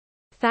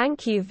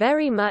Thank you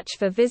very much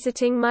for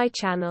visiting my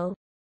channel.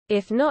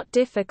 If not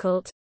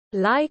difficult,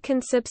 like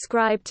and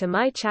subscribe to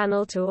my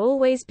channel to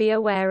always be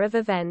aware of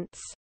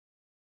events.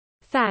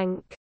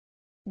 Thank.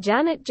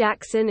 Janet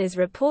Jackson is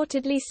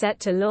reportedly set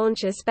to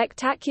launch a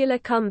spectacular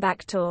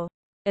comeback tour,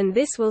 and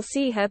this will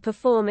see her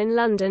perform in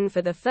London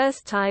for the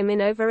first time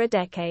in over a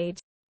decade.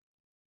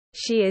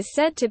 She is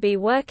said to be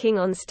working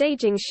on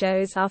staging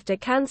shows after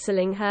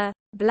cancelling her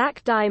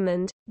Black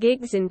Diamond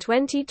gigs in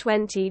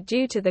 2020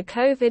 due to the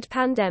COVID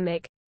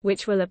pandemic,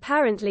 which will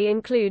apparently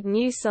include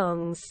new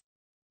songs.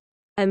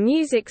 A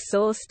music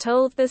source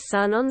told The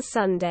Sun on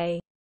Sunday.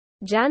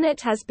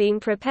 Janet has been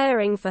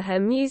preparing for her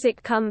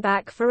music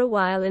comeback for a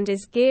while and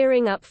is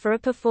gearing up for a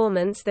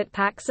performance that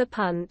packs a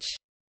punch.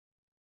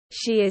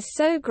 She is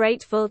so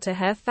grateful to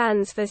her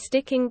fans for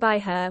sticking by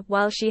her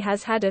while she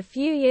has had a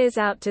few years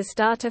out to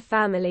start a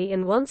family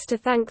and wants to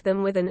thank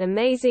them with an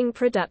amazing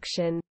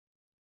production.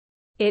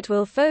 It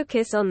will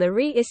focus on the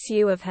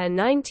reissue of her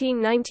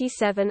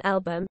 1997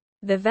 album,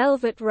 The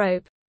Velvet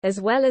Rope, as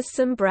well as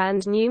some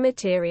brand new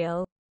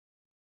material.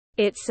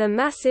 It's a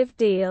massive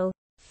deal.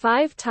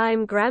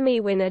 Five-time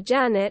Grammy winner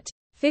Janet,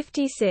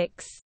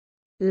 56,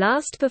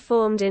 last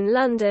performed in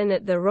London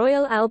at the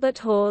Royal Albert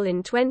Hall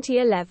in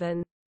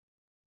 2011.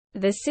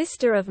 The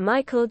sister of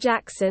Michael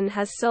Jackson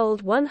has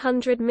sold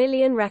 100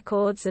 million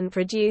records and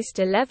produced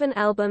 11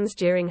 albums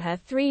during her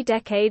 3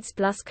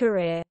 decades-plus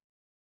career.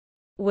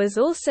 Was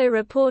also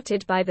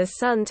reported by The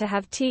Sun to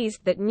have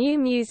teased that new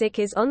music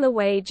is on the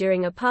way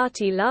during a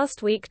party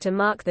last week to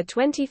mark the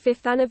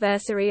 25th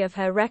anniversary of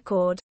her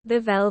record, The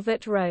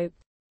Velvet Rope.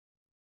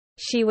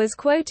 She was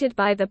quoted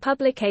by the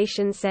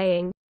publication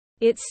saying,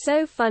 "It's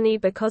so funny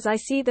because I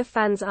see the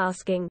fans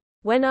asking,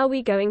 when are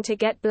we going to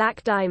get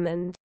Black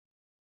Diamond?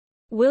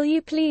 Will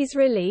you please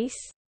release?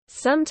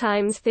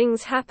 Sometimes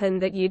things happen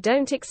that you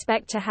don't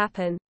expect to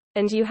happen,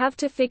 and you have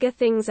to figure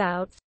things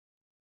out.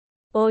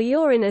 Or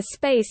you're in a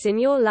space in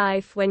your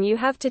life when you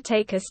have to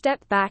take a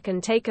step back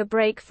and take a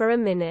break for a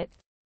minute.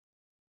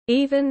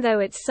 Even though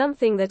it's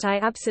something that I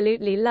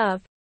absolutely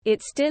love,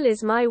 it still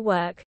is my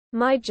work,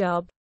 my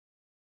job.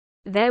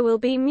 There will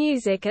be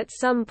music at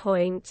some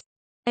point.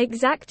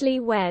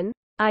 Exactly when?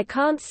 I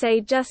can't say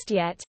just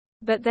yet,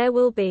 but there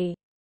will be.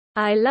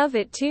 I love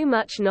it too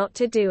much not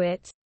to do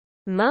it."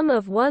 Mum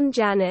of one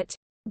Janet,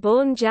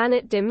 born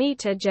Janet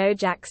Demeter Jo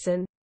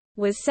Jackson,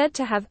 was said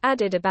to have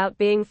added about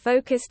being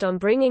focused on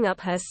bringing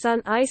up her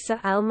son Issa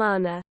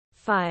Almana,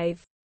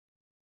 5,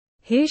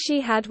 who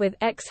she had with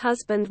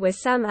ex-husband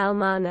Wissam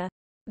Almana.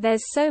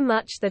 "There's so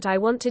much that I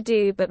want to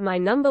do, but my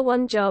number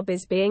one job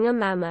is being a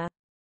mama."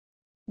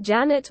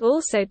 Janet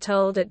also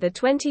told at the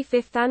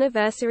 25th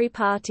anniversary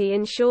party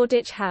in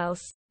Shoreditch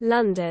House,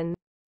 London.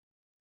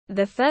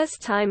 The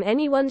first time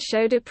anyone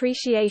showed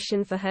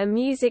appreciation for her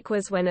music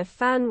was when a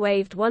fan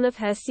waved one of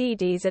her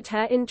CDs at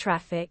her in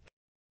traffic.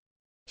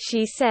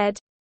 She said,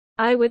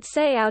 "I would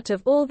say out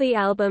of all the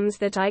albums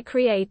that I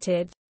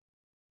created,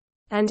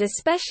 and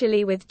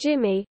especially with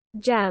Jimmy,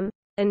 Jam,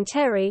 and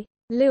Terry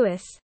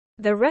Lewis,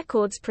 the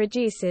record's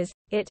producers,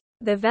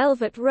 The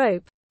Velvet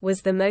Rope,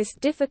 was the most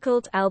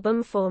difficult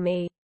album for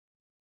me.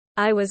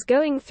 I was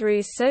going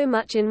through so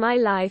much in my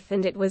life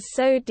and it was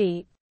so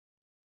deep.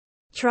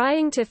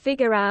 Trying to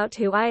figure out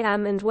who I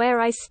am and where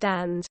I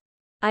stand.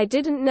 I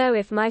didn't know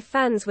if my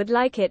fans would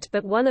like it,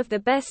 but one of the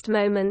best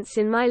moments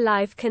in my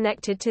life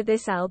connected to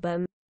this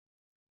album.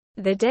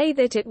 The day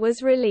that it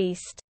was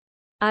released,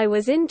 I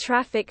was in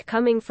traffic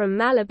coming from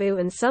Malibu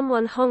and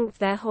someone honked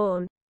their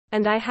horn,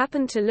 and I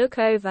happened to look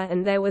over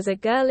and there was a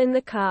girl in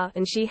the car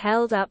and she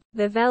held up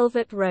The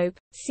Velvet Rope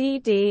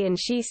CD and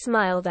she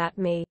smiled at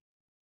me.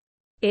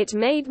 It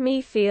made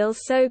me feel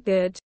so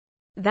good.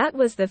 That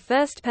was the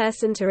first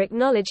person to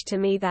acknowledge to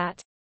me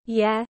that,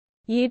 yeah,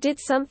 you did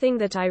something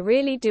that I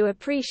really do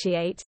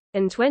appreciate,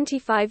 and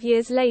 25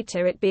 years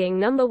later it being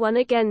number one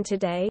again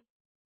today.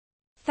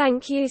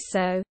 Thank you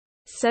so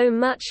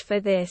much for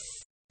this.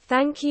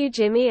 Thank you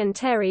Jimmy and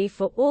Terry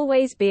for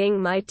always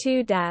being my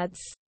 2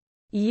 dads.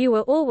 You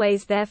were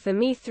always there for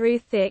me through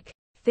thick,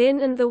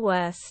 thin and the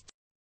worst."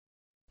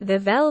 The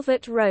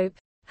Velvet Rope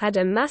had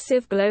a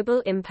massive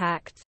global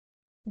impact,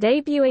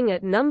 debuting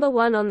at number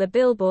 1 on the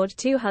Billboard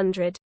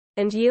 200,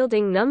 and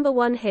yielding number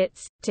 1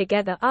 hits,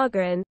 Together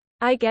Again,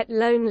 I Get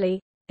Lonely,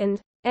 and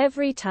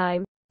Every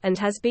Time, and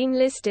has been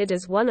listed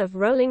as one of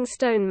Rolling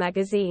Stone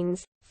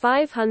magazine's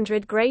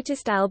 500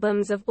 greatest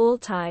albums of all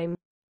time.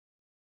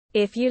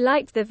 If you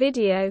liked the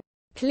video,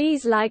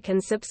 please like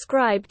and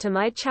subscribe to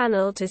my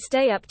channel to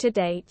stay up to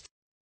date.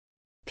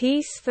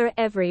 Peace for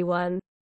everyone.